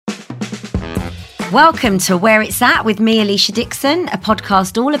Welcome to Where It's At with me, Alicia Dixon, a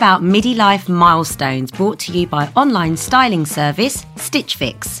podcast all about midlife milestones brought to you by online styling service Stitch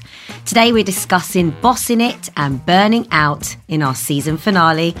Fix. Today we're discussing bossing it and burning out in our season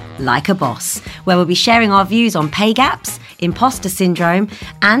finale, Like a Boss, where we'll be sharing our views on pay gaps, imposter syndrome,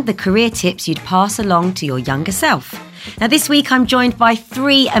 and the career tips you'd pass along to your younger self. Now this week I'm joined by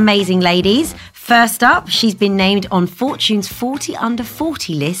three amazing ladies. First up, she's been named on Fortune's 40 Under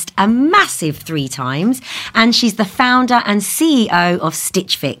 40 list a massive 3 times, and she's the founder and CEO of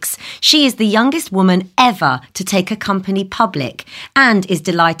Stitch Fix. She is the youngest woman ever to take a company public and is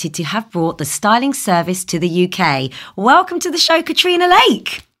delighted to have brought the styling service to the UK. Welcome to the show, Katrina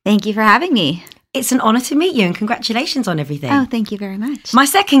Lake. Thank you for having me. It's an honour to meet you and congratulations on everything. Oh, thank you very much. My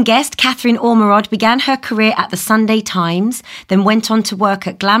second guest, Catherine Ormerod, began her career at the Sunday Times, then went on to work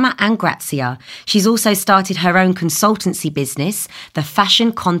at Glamour and Grazia. She's also started her own consultancy business, the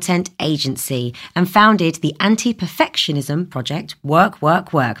Fashion Content Agency, and founded the Anti-Perfectionism Project, Work,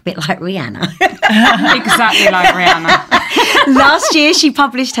 Work, Work, a bit like Rihanna. Exactly like Rihanna. Last year, she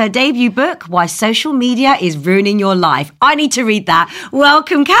published her debut book, Why Social Media is Ruining Your Life. I need to read that.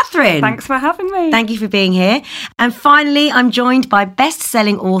 Welcome, Catherine. Thanks for having me. Thank you for being here. And finally, I'm joined by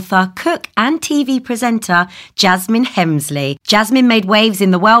best-selling author, cook and TV presenter, Jasmine Hemsley. Jasmine made waves in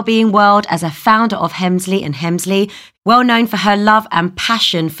the wellbeing world as a founder of Hemsley & Hemsley. Well known for her love and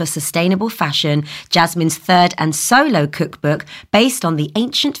passion for sustainable fashion, Jasmine's third and solo cookbook, based on the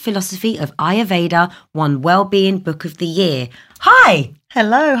ancient philosophy of Ayurveda, won Wellbeing Book of the Year. Hi!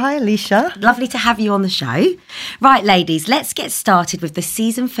 Hello, hi Alicia. Lovely to have you on the show. Right, ladies, let's get started with the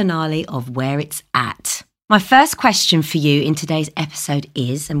season finale of Where It's At. My first question for you in today's episode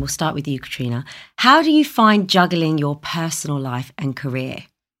is, and we'll start with you, Katrina, how do you find juggling your personal life and career?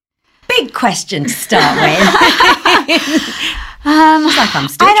 Big question to start with.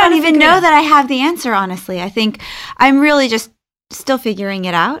 I don't even know that I have the answer, honestly. I think I'm really just still figuring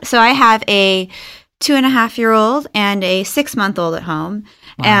it out. So I have a 2.5-year-old and a 6-month-old at home.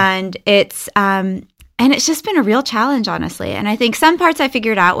 Wow. And it's just been a real challenge, honestly. And I think some parts I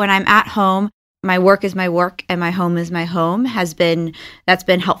figured out when I'm at home. My work is my work and my home is my home that's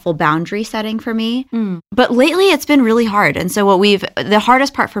been helpful boundary setting for me. But lately it's been really hard. And so the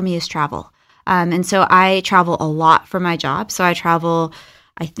hardest part for me is travel. And so I travel a lot for my job. So I travel,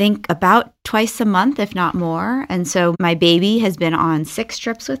 I think, about twice a month, if not more. And so my baby has been on 6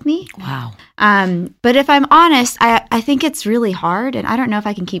 trips with me. Wow. But if I'm honest, I think it's really hard. And I don't know if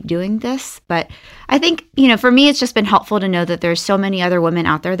I can keep doing this. But I think, for me, it's just been helpful to know that there's so many other women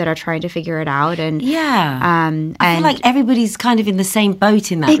out there that are trying to figure it out. And I feel like everybody's kind of in the same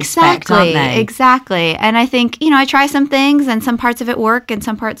boat in that respect, aren't they? Exactly. And I think, I try some things and some parts of it work and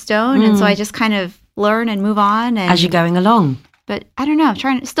some parts don't. And so I just kind of learn and move on. As you're going along. But I don't know,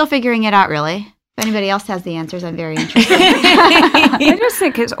 still figuring it out, really. If anybody else has the answers, I'm very interested. I just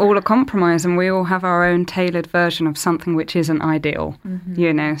think it's all a compromise, and we all have our own tailored version of something which isn't ideal,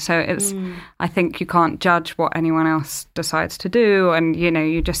 So it's, I think you can't judge what anyone else decides to do. And,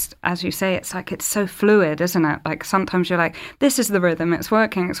 you just, as you say, it's like, it's so fluid, isn't it? Like sometimes you're like, this is the rhythm, it's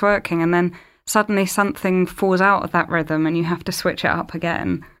working. And then suddenly something falls out of that rhythm and you have to switch it up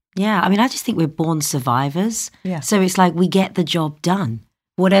again. Yeah, I just think we're born survivors. Yeah. So it's like we get the job done,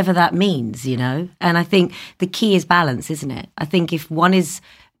 whatever that means, And I think the key is balance, isn't it? I think if one is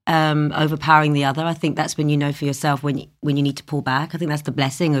overpowering the other, I think that's when you know for yourself when you need to pull back. I think that's the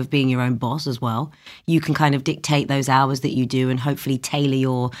blessing of being your own boss as well. You can kind of dictate those hours that you do and hopefully tailor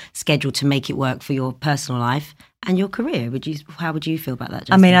your schedule to make it work for your personal life and your career. How would you feel about that,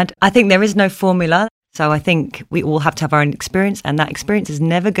 Justin? I think there is no formula. So I think we all have to have our own experience, and that experience is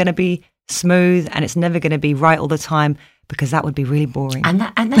never going to be smooth and it's never going to be right all the time, because that would be really boring. And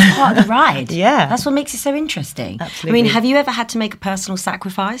that's part of the ride. Yeah. That's what makes it so interesting. Absolutely. Have you ever had to make a personal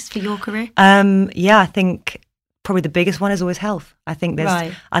sacrifice for your career? I think probably the biggest one is always health. I think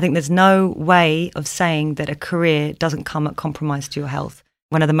there's no way of saying that a career doesn't come at compromise to your health.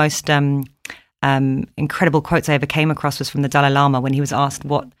 One of the most incredible quotes I ever came across was from the Dalai Lama when he was asked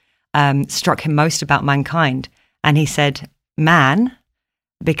what struck him most about mankind. And he said, man,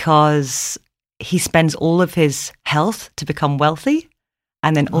 because he spends all of his health to become wealthy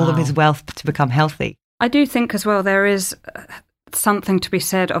and then all of his wealth to become healthy. I do think as well there is something to be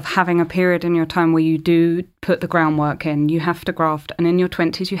said of having a period in your time where you do put the groundwork in. You have to graft, and in your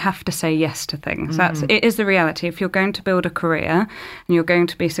 20s you have to say yes to things. It is the reality. If you're going to build a career and you're going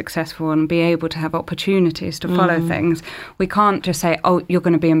to be successful and be able to have opportunities to follow things, we can't just say, oh, you're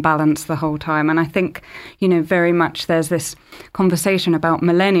going to be in balance the whole time. And I think, very much there's this conversation about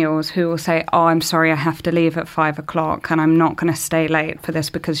millennials who will say, oh, I'm sorry, I have to leave at 5 o'clock and I'm not going to stay late for this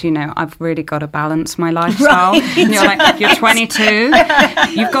because, I've really got to balance my lifestyle. Right. And you're like, you're 22,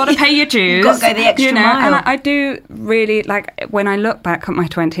 you've got to pay your dues. You've got to go the extra mile. And I do really, when I look back at my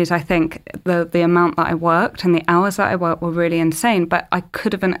 20s, I think the amount that I worked and the hours that I worked were really insane, but I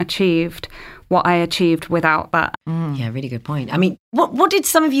couldn't have achieved what I achieved without that. Yeah, really good point. I mean, what did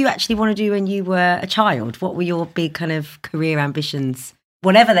some of you actually want to do when you were a child? What were your big kind of career ambitions?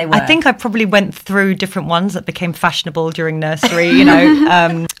 Whatever they were. I think I probably went through different ones that became fashionable during nursery,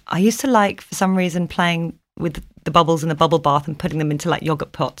 I used to like, for some reason, playing with the bubbles in the bubble bath and putting them into like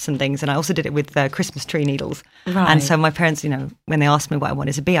yogurt pots and things. And I also did it with Christmas tree needles. Right. And so my parents, when they asked me what I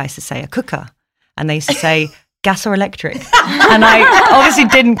wanted to be, I used to say a cooker. And they used to say gas or electric. And I obviously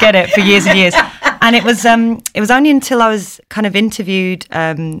didn't get it for years and years. And it was only until I was kind of interviewed,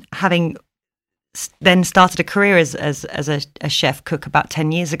 having then started a career as a chef cook about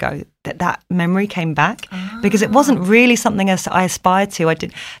 10 years ago, that memory came back because it wasn't really something as I aspired to. I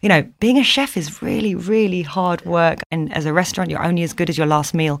did, being a chef is really, really hard work. And as a restaurant, you're only as good as your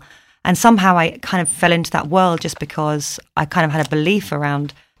last meal. And somehow I kind of fell into that world just because I kind of had a belief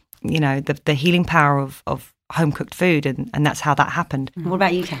around, the healing power of home-cooked food, and that's how that happened. What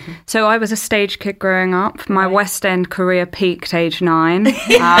about you, Catherine? So I was a stage kid growing up. My West End career peaked age 9.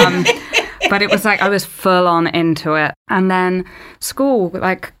 But it was like I was full on into it. And then school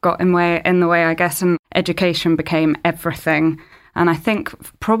got in the way, I guess, and education became everything. And I think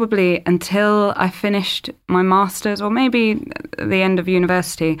probably until I finished my master's or maybe the end of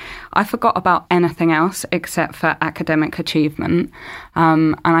university, I forgot about anything else except for academic achievement.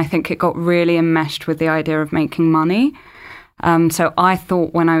 And I think it got really enmeshed with the idea of making money. So I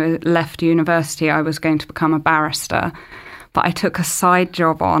thought when I left university, I was going to become a barrister. But I took a side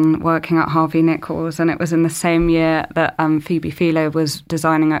job on working at Harvey Nichols, and it was in the same year that Phoebe Philo was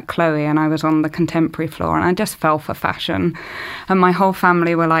designing at Chloe, and I was on the contemporary floor, and I just fell for fashion. And my whole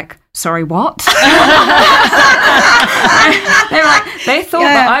family were like, sorry, what? They thought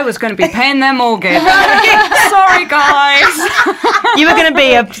that I was going to be paying their mortgage. Sorry, guys. You were going to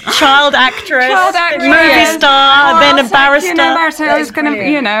be a child actress, movie star, then a barrister. I was going to,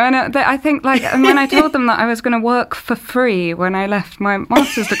 and I think and when I told them that I was going to work for free when I left my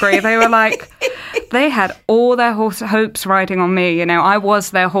master's degree, they were like, they had all their hopes riding on me. I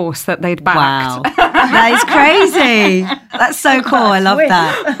was their horse that they'd backed. Wow. That is crazy. That's so cool. I love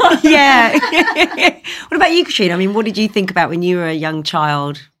that. Yeah. What about you, Katrina? I mean, what did you think about when you were a young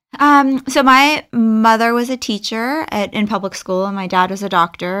child? So my mother was a teacher in public school, and my dad was a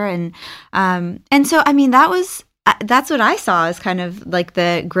doctor, and so I mean that's what I saw as kind of like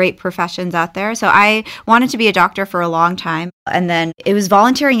the great professions out there. So I wanted to be a doctor for a long time, and then it was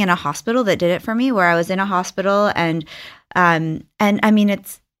volunteering in a hospital that did it for me, where I was in a hospital, and I mean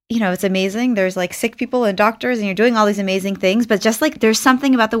it's amazing. There's like sick people and doctors, and you're doing all these amazing things, but just like there's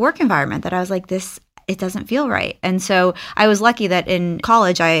something about the work environment that I was like, it doesn't feel right. And so I was lucky that in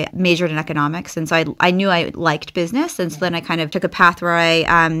college I majored in economics, and so I knew I liked business, and so then I kind of took a path where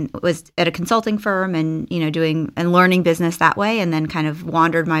I was at a consulting firm and doing and learning business that way, and then kind of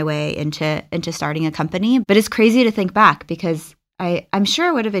wandered my way into starting a company. But it's crazy to think back because I'm sure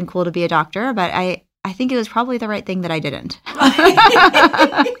it would have been cool to be a doctor, but I think it was probably the right thing that I didn't.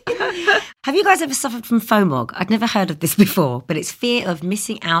 Have you guys ever suffered from FOMO? I'd never heard of this before, but it's fear of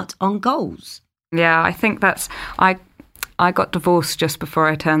missing out on goals. Yeah, I think I got divorced just before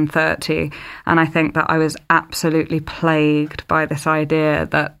I turned 30, and I think that I was absolutely plagued by this idea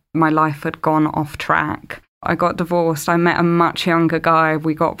that my life had gone off track. I got divorced. I met a much younger guy.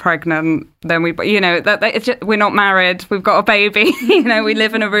 We got pregnant. Then we're not married. We've got a baby. We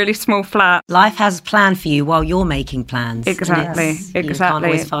live in a really small flat. Life has planned for you while you're making plans. Exactly. You can't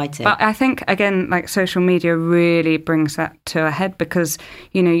always fight it. But I think, again, social media really brings that to a head because,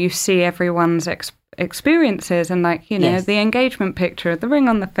 you see everyone's experiences and the engagement picture, the ring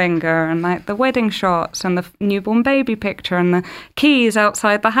on the finger, and the wedding shots and the newborn baby picture and the keys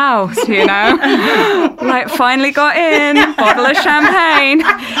outside the house, finally got in, bottle of champagne.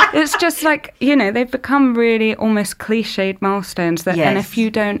 It's just they've become really almost cliched milestones that, and if you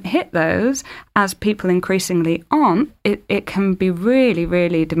don't hit those, as people increasingly aren't, it can be really,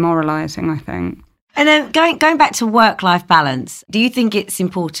 really demoralizing, I think. And then going back to work-life balance, do you think it's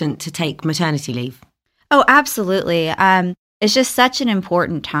important to take maternity leave? Oh, absolutely. it's just such an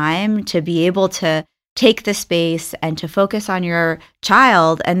important time to be able to take the space and to focus on your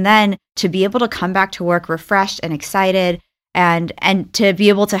child, and then to be able to come back to work refreshed and excited, and to be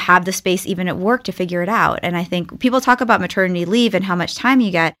able to have the space even at work to figure it out. And I think people talk about maternity leave and how much time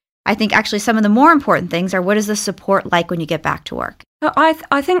you get. I think actually some of the more important things are, what is the support like when you get back to work?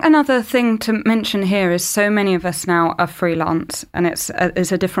 I think another thing to mention here is so many of us now are freelance, and it's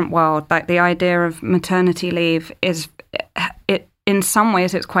a different world. Like the idea of maternity leave is in some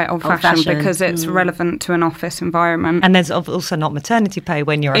ways it's quite old-fashioned because it's relevant to an office environment. And there's also not maternity pay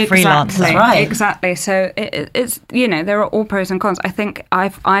when you're a Exactly. freelancer. That's right. Exactly. So it's, you know, there are all pros and cons. I think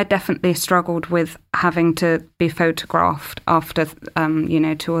I definitely struggled with having to be photographed after,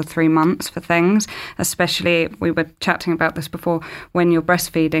 2 or 3 months for things, especially, we were chatting about this before, when you're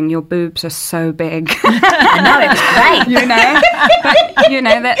breastfeeding, your boobs are so big. I know, it was great. You know, but you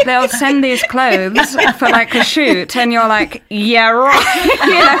know that they'll send these clothes for like a shoot, and you're like, yeah, right.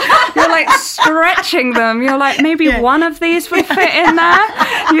 You know, you're like stretching them. You're like, maybe one of these would fit in there.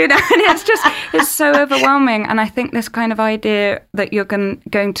 You know, and it's so overwhelming. And I think this kind of idea that you're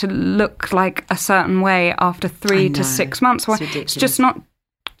going to look like a certain way after 3 to 6 months, it's just not.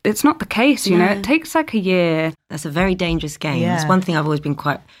 It's not the case, you know. It takes like a year. That's a very dangerous game. Yeah. It's one thing I've always been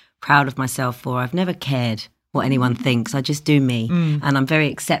quite proud of myself for. I've never cared what anyone thinks. I just do me. And I'm very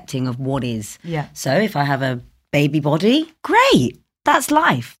accepting of what is. Yeah. So if I have a baby body, great. That's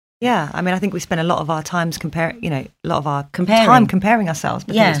life. Yeah, I mean, I think we spend a lot of our times comparing Comparing. comparing ourselves,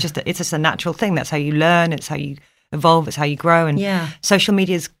 because Yeah. it's just a natural thing. That's how you learn. It's how you evolve. It's how you grow. And social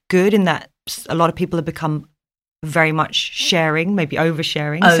media is good in that a lot of people have become very much sharing, maybe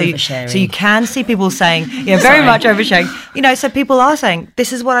oversharing. Oversharing. So you can see people saying, very much oversharing. You know, so people are saying,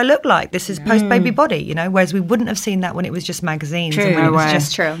 this is what I look like. This is post-baby body, you know, whereas we wouldn't have seen that when it was just magazines. True. And when it was No way.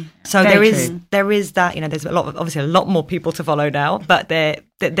 just True. So Very there is that, you know, there's obviously a lot more people to follow now, but there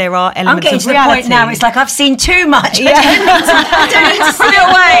are I'm elements getting of to the reality. point now, it's like I've seen too much. I don't need to see it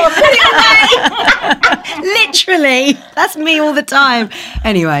away. Put it away. Literally. That's me all the time.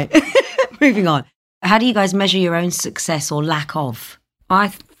 Anyway, moving on. How do you guys measure your own success or lack of?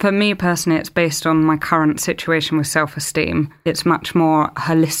 For me personally, it's based on my current situation with self-esteem. It's much more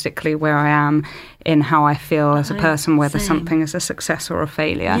holistically where I am in how I feel as a person, whether something is a success or a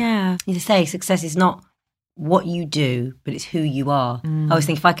failure. Yeah. You say success is not what you do, but it's who you are. I always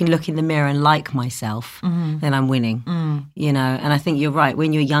think if I can look in the mirror and like myself, then I'm winning. You know, and I think you're right.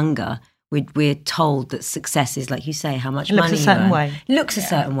 When you're younger, we're told that success is, like you say, how much money you earn. Looks a certain way. Looks a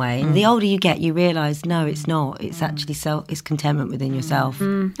certain way. And the older you get, you realise, no, it's not. It's actually it's contentment within yourself.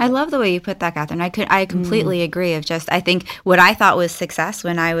 I love the way you put that, Catherine. I completely agree. I think what I thought was success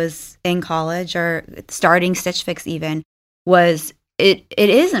when I was in college or starting Stitch Fix even was it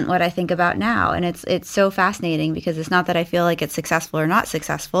isn't what I think about now. And it's so fascinating because it's not that I feel like it's successful or not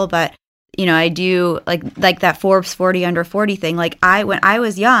successful, but you know, I do like that Forbes 40 under 40 thing. Like when I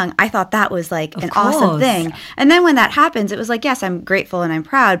was young, I thought that was like an awesome thing. And then when that happens, it was like, yes, I'm grateful and I'm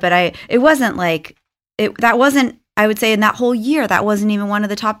proud, but it wasn't like that wasn't, I would say in that whole year, that wasn't even one of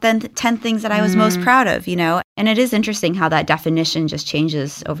the top 10 things that I was most proud of, you know? And it is interesting how that definition just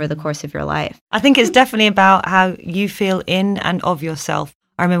changes over the course of your life. I think it's definitely about how you feel in and of yourself.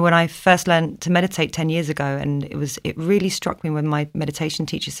 I remember when I first learned to meditate 10 years ago, and it really struck me when my meditation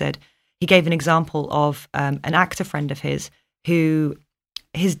teacher said, he gave an example of an actor friend of his who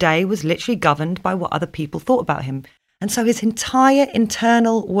his day was literally governed by what other people thought about him. And so his entire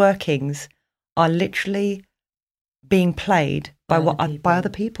internal workings are literally being played by other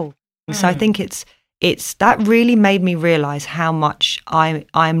people. So I think it's that really made me realize how much I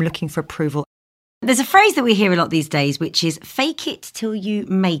am looking for approval. There's a phrase that we hear a lot these days, which is fake it till you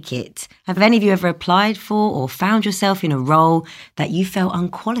make it. Have any of you ever applied for or found yourself in a role that you felt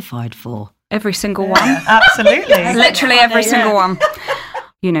unqualified for? Every single one. Absolutely. Literally every single one.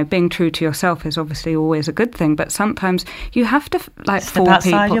 You know, being true to yourself is obviously always a good thing, but sometimes you have to fool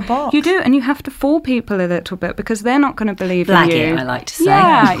outside people. your box. You do, and you have to fool people a little bit because they're not going to believe in you. I like to say.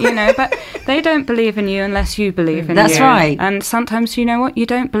 Yeah, you know, but they don't believe in you unless you believe in you. That's right. And sometimes, you know what, you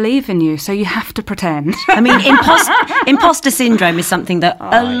don't believe in you, so you have to pretend. I mean, imposter syndrome is something that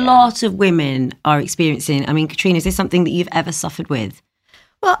a lot of women are experiencing. I mean, Katrina, is this something that you've ever suffered with?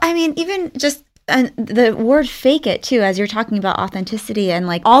 Well, I mean, even just the word fake it too, as you're talking about authenticity and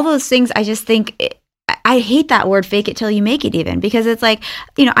like all those things, I just think I hate that word fake it till you make it even, because it's like,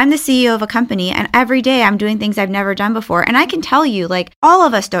 you know, I'm the CEO of a company and every day I'm doing things I've never done before. And I can tell you, like, all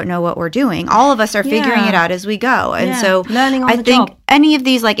of us don't know what we're doing. All of us are figuring it out as we go. And so learning on I the think job. any of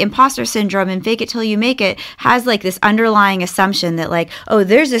these like imposter syndrome and fake it till you make it has like this underlying assumption that like, oh,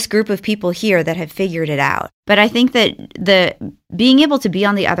 there's this group of people here that have figured it out. But I think that the being able to be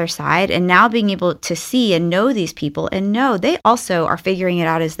on the other side and now being able to see and know these people and know they also are figuring it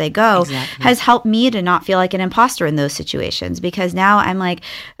out as they go has helped me to not feel like an imposter in those situations, because now I'm like,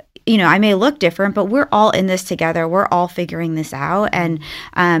 I may look different, but we're all in this together. We're all figuring this out. And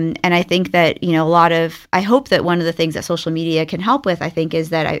I think that, I hope that one of the things that social media can help with, I think,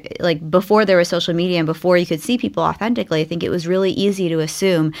 is that before there was social media and before you could see people authentically, I think it was really easy to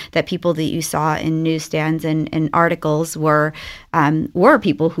assume that people that you saw in newsstands and articles were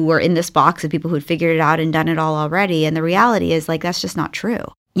people who were in this box and people who'd figured it out and done it all already. And the reality is that's just not true.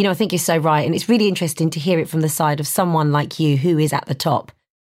 I think you're so right. And it's really interesting to hear it from the side of someone like you who is at the top.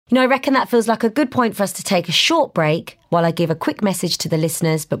 I reckon that feels like a good point for us to take a short break while I give a quick message to the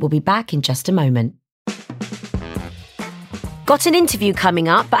listeners, but we'll be back in just a moment. Got an interview coming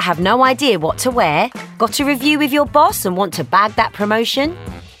up but have no idea what to wear? Got a review with your boss and want to bag that promotion?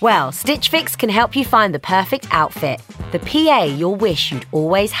 Well, Stitch Fix can help you find the perfect outfit, the PA you'll wish you'd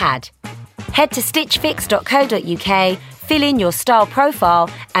always had. Head to stitchfix.co.uk, fill in your style profile,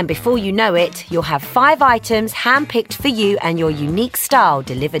 and before you know it, you'll have 5 items handpicked for you and your unique style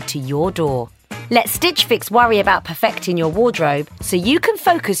delivered to your door. Let Stitch Fix worry about perfecting your wardrobe so you can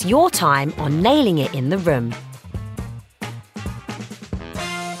focus your time on nailing it in the room.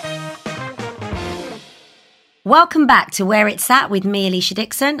 Welcome back to Where It's At with me, Alicia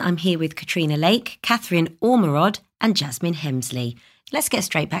Dixon. I'm here with Katrina Lake, Catherine Ormerod and Jasmine Hemsley. Let's get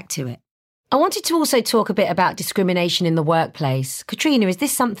straight back to it. I wanted to also talk a bit about discrimination in the workplace. Katrina, is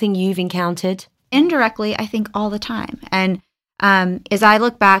this something you've encountered? Indirectly, I think all the time. And as I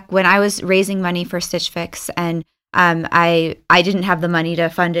look back, when I was raising money for Stitch Fix and I didn't have the money to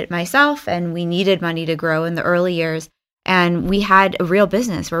fund it myself, and we needed money to grow in the early years. And we had a real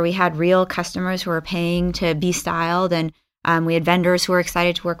business where we had real customers who were paying to be styled, and we had vendors who were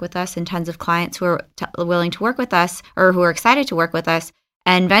excited to work with us and tons of clients who were willing to work with us or who were excited to work with us.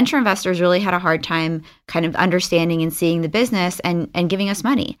 And venture investors really had a hard time kind of understanding and seeing the business and giving us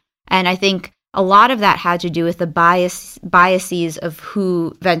money. And I think a lot of that had to do with the biases of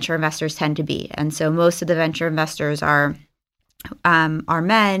who venture investors tend to be. And so most of the venture investors are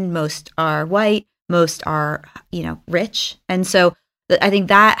men, most are white, most are, rich. And so I think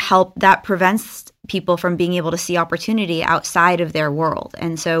that prevents people from being able to see opportunity outside of their world.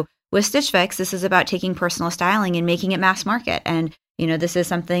 And so with Stitch Fix, this is about taking personal styling and making it mass market. And this is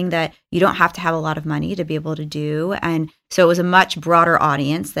something that you don't have to have a lot of money to be able to do. And so it was a much broader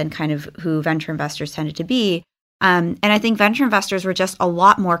audience than kind of who venture investors tended to be. And I think venture investors were just a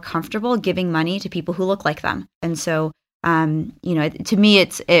lot more comfortable giving money to people who look like them. And so, to me,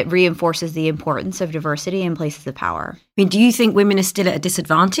 it reinforces the importance of diversity in places of power. Do you think women are still at a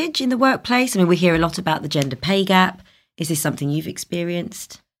disadvantage in the workplace? We hear a lot about the gender pay gap. Is this something you've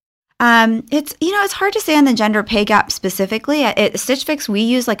experienced? It's hard to say on the gender pay gap specifically. At Stitch Fix, we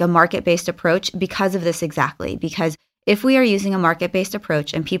use a market-based approach because of this exactly. Because if we are using a market-based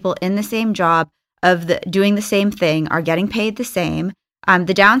approach and people in the same job doing the same thing are getting paid the same,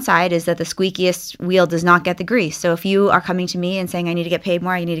 the downside is that the squeakiest wheel does not get the grease. So if you are coming to me and saying, I need to get paid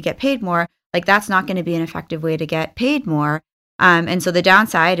more, that's not going to be an effective way to get paid more. And so the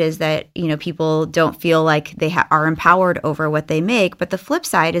downside is that, people don't feel like they are empowered over what they make. But the flip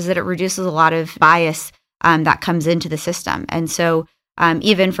side is that it reduces a lot of bias that comes into the system. And so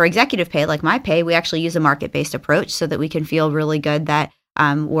even for executive pay, like my pay, we actually use a market-based approach so that we can feel really good that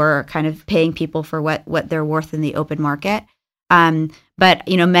we're kind of paying people for what they're worth in the open market. But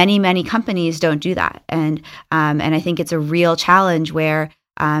many, many companies don't do that. And I think it's a real challenge where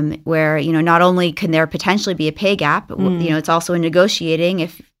not only can there potentially be a pay gap, it's also in negotiating.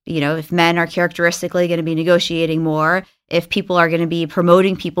 If men are characteristically going to be negotiating more, if people are going to be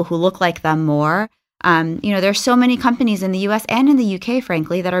promoting people who look like them more, there's so many companies in the US and in the UK,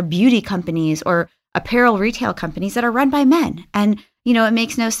 frankly, that are beauty companies or apparel retail companies that are run by men. And, it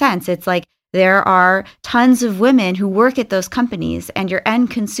makes no sense. It's like there are tons of women who work at those companies and your end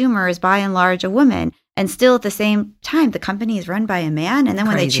consumer is by and large a woman. And still at the same time, the company is run by a man. And then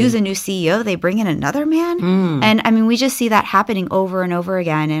when they choose a new CEO, they bring in another man. And we just see that happening over and over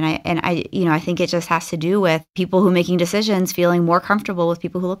again. And I think it just has to do with people who are making decisions feeling more comfortable with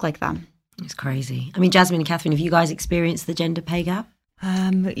people who look like them. It's crazy. Jasmine and Catherine, have you guys experienced the gender pay gap?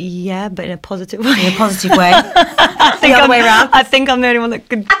 Yeah, but in a positive way. In a positive way? The other way around? I think I'm the only one that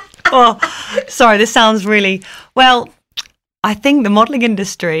could... Oh, sorry, this sounds really... Well, I think the modelling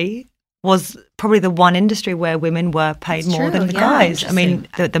industry was probably the one industry where women were paid more than the guys.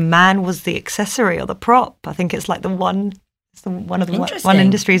 The man was the accessory or the prop. I think it's like one of the one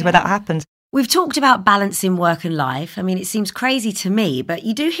industries where that happens. We've talked about balancing work and life. I mean, it seems crazy to me, but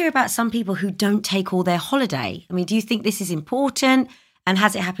you do hear about some people who don't take all their holiday. I mean, do you think this is important? And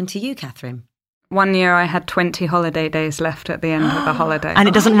has it happened to you, Catherine? One year I had 20 holiday days left at the end of the holiday. And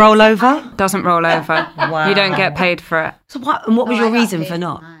it doesn't roll over? Doesn't roll over. Wow. You don't get paid for it. So what was your reason for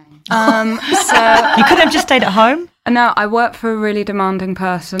not? So You couldn't have just stayed at home? no, I worked for a really demanding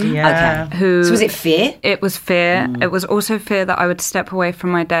person. Yeah. Okay. Who? So was it fear? It was fear. It was also fear that I would step away from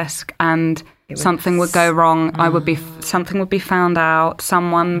my desk and something would go wrong. Something would be found out.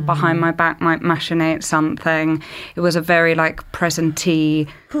 Someone behind my back might machinate something. It was a very presentee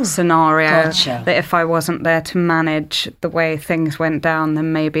scenario. Gotcha. That if I wasn't there to manage the way things went down,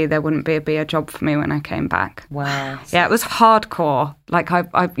 then maybe there wouldn't be a job for me when I came back. Wow. Yeah, it was hardcore.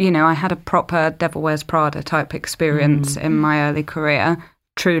 I had a proper Devil Wears Prada type experience in my early career,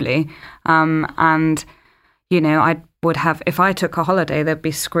 truly. And I would have, if I took a holiday, there'd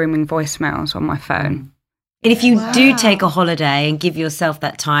be screaming voicemails on my phone. And if you do take a holiday and give yourself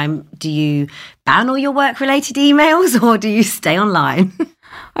that time, do you ban all your work-related emails or do you stay online?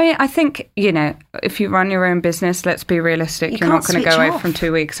 I mean, I think, if you run your own business, let's be realistic. You're not going to go away from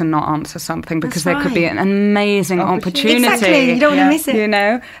 2 weeks and not answer something because there could be an amazing opportunity. Exactly, you don't want to miss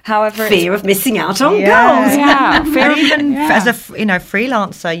it. However, fear of missing out on goals. Yeah, And even as a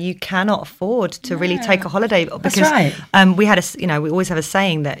freelancer, you cannot afford to really take a holiday because we had we always have a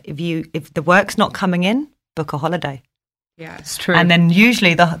saying that if the work's not coming in, book a holiday. Yeah, it's true. And then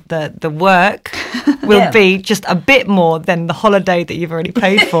usually the work will be just a bit more than the holiday that you've already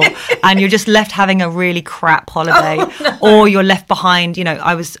paid for. And you're just left having a really crap holiday or you're left behind.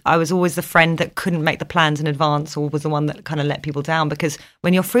 I was always the friend that couldn't make the plans in advance or was the one that kind of let people down because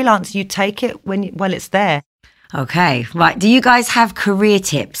when you're freelance, you take it while it's there. Okay, right. Do you guys have career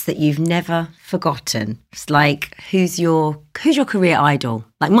tips that you've never forgotten? It's like, who's your career idol?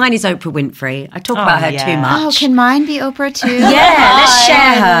 Like mine is Oprah Winfrey. I talk about her too much. Oh, can mine be Oprah too? Yeah, let's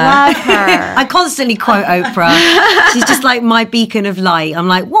share her. I love her. I constantly quote Oprah. She's just like my beacon of light. I'm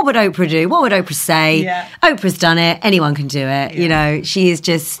like, what would Oprah do? What would Oprah say? Yeah. Oprah's done it. Anyone can do it. Yeah. She is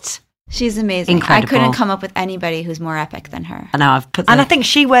just... She's amazing. Incredible. I couldn't come up with anybody who's more epic than her. I know. And I think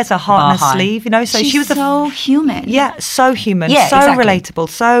she wears her heart on her sleeve. So she's she was so human. Yeah, so human, so exactly. relatable.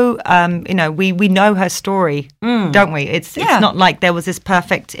 So we know her story, don't we? It's not like there was this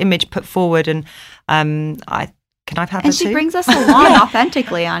perfect image put forward, and I've had her and she too? brings us along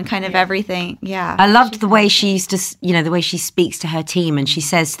authentically on kind of everything. Yeah, I loved the way she used to, the way she speaks to her team, and she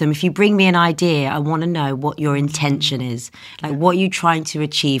says to them, "If you bring me an idea, I want to know what your intention is. Like, what are you trying to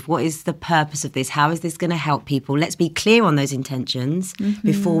achieve? What is the purpose of this? How is this going to help people? Let's be clear on those intentions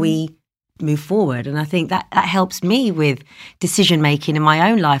before we move forward." And I think that helps me with decision making in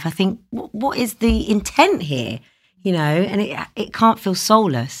my own life. I think, what is the intent here? And it can't feel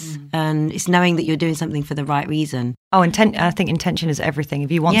soulless. And it's knowing that you're doing something for the right reason. I think intention is everything.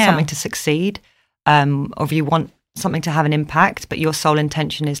 If you want something to succeed, or if you want something to have an impact, but your sole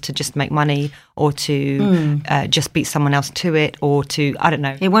intention is to just make money or to just beat someone else to it or to, I don't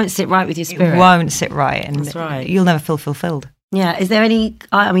know. It won't sit right with your spirit. It won't sit right. And that's right. You'll never feel fulfilled. Yeah. Is there any,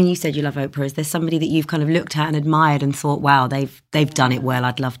 you said you love Oprah. Is there somebody that you've kind of looked at and admired and thought, wow, they've done it well.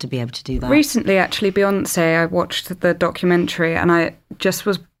 I'd love to be able to do that. Recently, actually, Beyonce, I watched the documentary and I just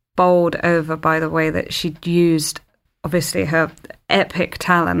was bowled over by the way that she'd used, obviously, her epic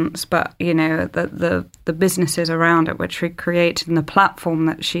talents, but, the businesses around it, which she created, and the platform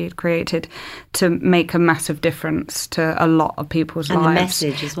that she had created to make a massive difference to a lot of people's lives. And the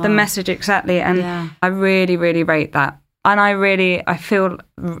message as well. The message, exactly. And I really, really rate that. And I feel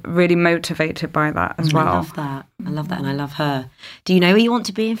really motivated by that as well. I love that. And I love her. Do you know where you want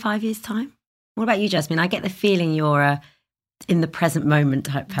to be in 5 years' time? What about you, Jasmine? I get the feeling you're a in the present moment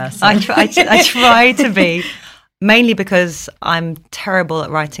type person. I try to be, mainly because I'm terrible at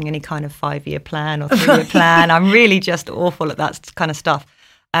writing any kind of 5-year plan or 3-year plan. I'm really just awful at that kind of stuff.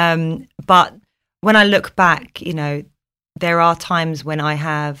 But when I look back, there are times when I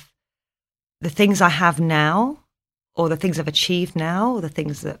have the things I have now, or the things I've achieved now, or the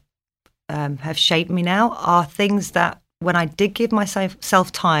things that have shaped me now, are things that when I did give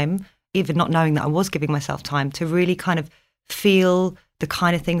myself time, even not knowing that I was giving myself time, to really kind of feel the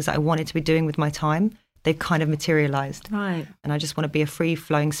kind of things that I wanted to be doing with my time, they've kind of materialized. Right. And I just want to be a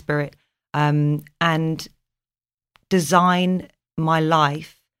free-flowing spirit and design my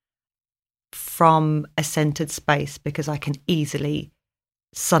life from a centered space, because I can easily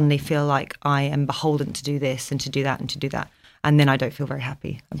suddenly feel like I am beholden to do this and to do that and to do that. and then I don't feel very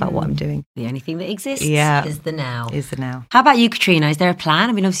happy about what I'm doing. The only thing that exists is the now. How about you, Katrina? Is there a plan?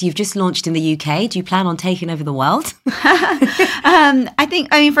 I mean, obviously you've just launched in the UK. Do you plan on taking over the world?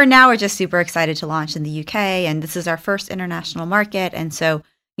 For now, we're just super excited to launch in the UK, and this is our first international market. And so,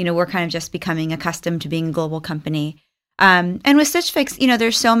 we're kind of just becoming accustomed to being a global company. And with Stitch Fix,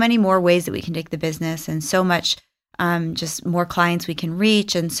 there's so many more ways that we can take the business, and so much just more clients we can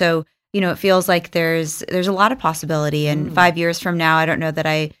reach. And so, it feels like there's a lot of possibility. And 5 years from now, I don't know that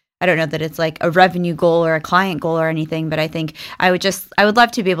it's like a revenue goal or a client goal or anything, but I think I would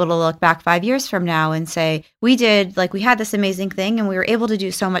love to be able to look back 5 years from now and say, we had this amazing thing and we were able to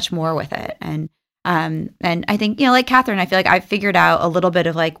do so much more with it. And I think, like Catherine, I feel like I've figured out a little bit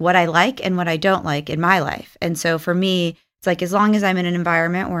of like what I like and what I don't like in my life. And so for me, it's like, as long as I'm in an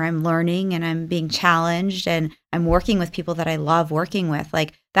environment where I'm learning and I'm being challenged and I'm working with people that I love working with,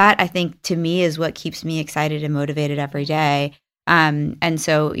 like that, I think to me is what keeps me excited and motivated every day. And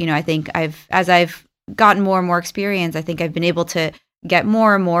so, I think as I've gotten more and more experience, I think I've been able to get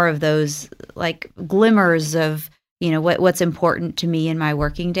more and more of those like glimmers of, what's important to me in my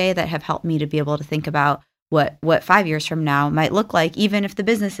working day that have helped me to be able to think about what 5 years from now might look like, even if the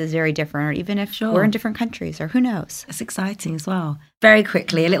business is very different, or even if we're in different countries, or who knows. That's exciting as well. Very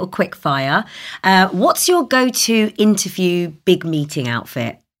quickly, a little quick fire. What's your go-to interview big meeting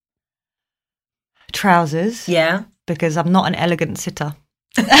outfit? Trousers. Yeah. Because I'm not an elegant sitter.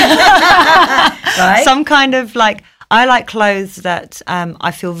 Right. Some kind of I like clothes that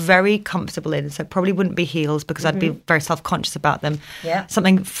I feel very comfortable in. So probably wouldn't be heels, because I'd be very self-conscious about them. Yeah.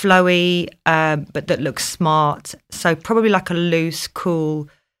 Something flowy, but that looks smart. So probably like a loose, cool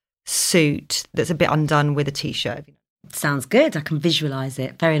suit that's a bit undone with a t-shirt. Sounds good. I can visualize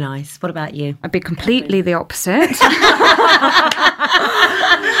it. Very nice. What about you? I'd be completely the opposite.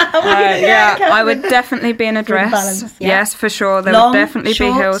 Yeah, I would definitely be in a dress. Balance, yeah. Yes, for sure. There Long, would definitely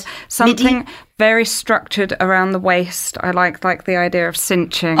short, be heels. Something midi? very structured around the waist. I like the idea of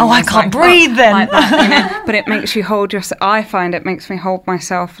cinching. Oh, I can't breathe then. Like that, But it makes you hold I find it makes me hold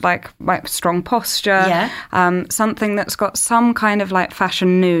myself like strong posture. Yeah. Something that's got some kind of like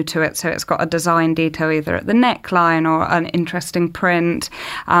fashion new to it. So it's got a design detail either at the neckline or an interesting print.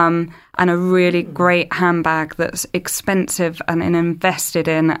 And a really great handbag that's expensive and invested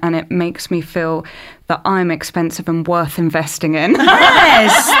in, and it makes me feel that I'm expensive and worth investing in.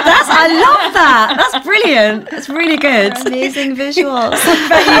 Yes, I love that. That's brilliant. That's really good. Amazing visuals.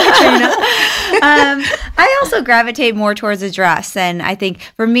 About you, Katrina? I also gravitate more towards a dress, and I think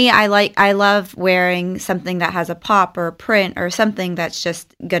for me, I love wearing something that has a pop or a print or something that's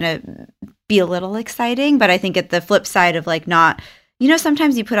just gonna be a little exciting. But I think at the flip side of like not.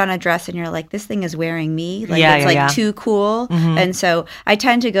 Sometimes you put on a dress and you're like, this thing is wearing me. Like it's too cool. Mm-hmm. And so I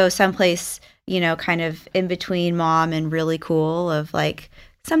tend to go someplace, kind of in between mom and really cool, of like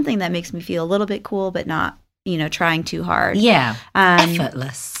something that makes me feel a little bit cool, but not, trying too hard. Yeah.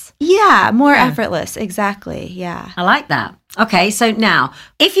 Effortless. Yeah. More effortless. Exactly. Yeah. I like that. Okay. So now,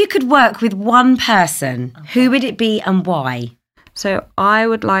 if you could work with one person, who would it be and why? So I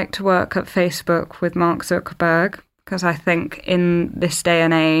would like to work at Facebook with Mark Zuckerberg. Because I think in this day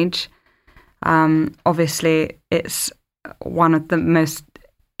and age, obviously it's one of the most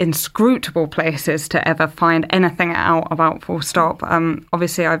inscrutable places to ever find anything out about, full stop.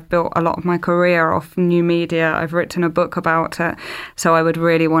 Obviously, I've built a lot of my career off new media. I've written a book about it. So I would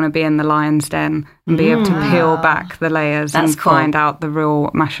really want to be in the lion's den and be able to peel back the layers and find out the real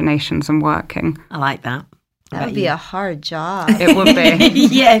machinations and working. I like that. That would be a hard job. It would be.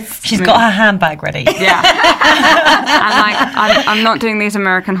 Yes. She's got her handbag ready. Yeah. I'm not doing these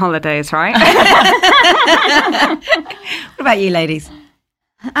American holidays, right? What about you, ladies?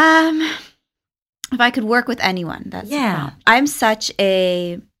 If I could work with anyone, that's I'm such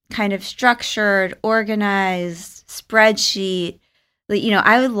a kind of structured, organized spreadsheet.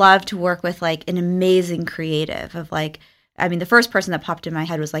 I would love to work with like an amazing creative of like, the first person that popped in my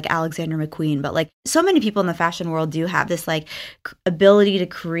head was like Alexander McQueen, but like so many people in the fashion world do have this like ability to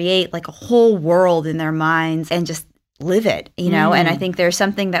create like a whole world in their minds and just live it, and I think there's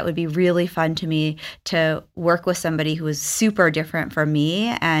something that would be really fun to me to work with somebody who is super different from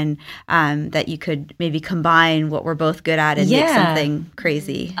me, and that you could maybe combine what we're both good at and make something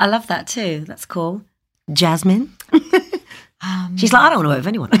crazy. I love that too. That's cool. Jasmine? She's like, I don't want to work with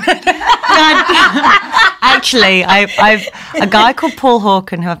anyone. Actually, I've a guy called Paul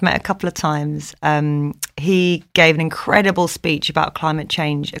Hawken, who I've met a couple of times. He gave an incredible speech about climate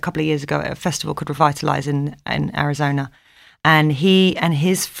change a couple of years ago at a festival called Revitalize in Arizona. And he and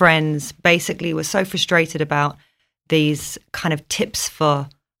his friends basically were so frustrated about these kind of tips for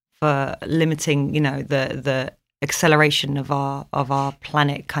limiting, the acceleration of our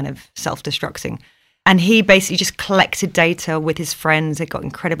planet kind of self-destructing. And he basically just collected data with his friends. They got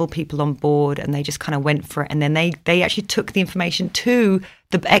incredible people on board, and they just kind of went for it. And then they actually took the information to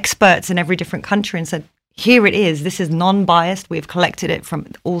the experts in every different country and said, here it is. This is non-biased. We've collected it from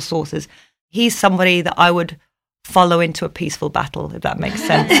all sources. He's somebody that I would follow into a peaceful battle, if that makes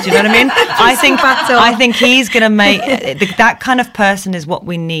sense. Do you know what I mean? I think he's going to make that kind of person is what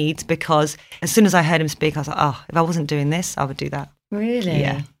we need, because as soon as I heard him speak, I was like, oh, if I wasn't doing this, I would do that. Really?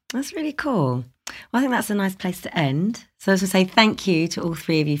 Yeah. That's really cool. Well, I think that's a nice place to end. So I was going to say thank you to all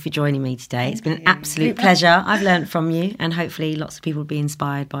three of you for joining me today. It's been an absolute pleasure. I've learned from you, and hopefully lots of people will be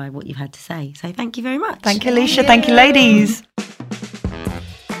inspired by what you've had to say. So thank you very much. Thank you, Alicia. Thank you, ladies.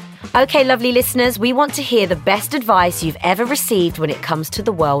 Okay, lovely listeners, we want to hear the best advice you've ever received when it comes to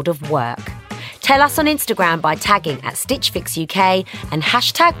the world of work. Tell us on Instagram by tagging at StitchFixUK and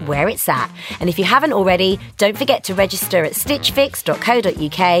hashtag #WhereIt'sAt. And if you haven't already, don't forget to register at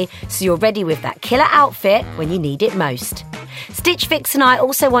stitchfix.co.uk so you're ready with that killer outfit when you need it most. Stitch Fix and I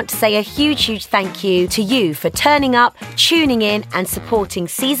also want to say a huge thank you to you for turning up, tuning in and supporting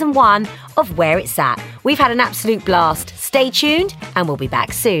Season 1 of Where It's At. We've had an absolute blast. Stay tuned and we'll be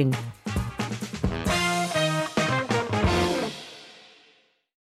back soon.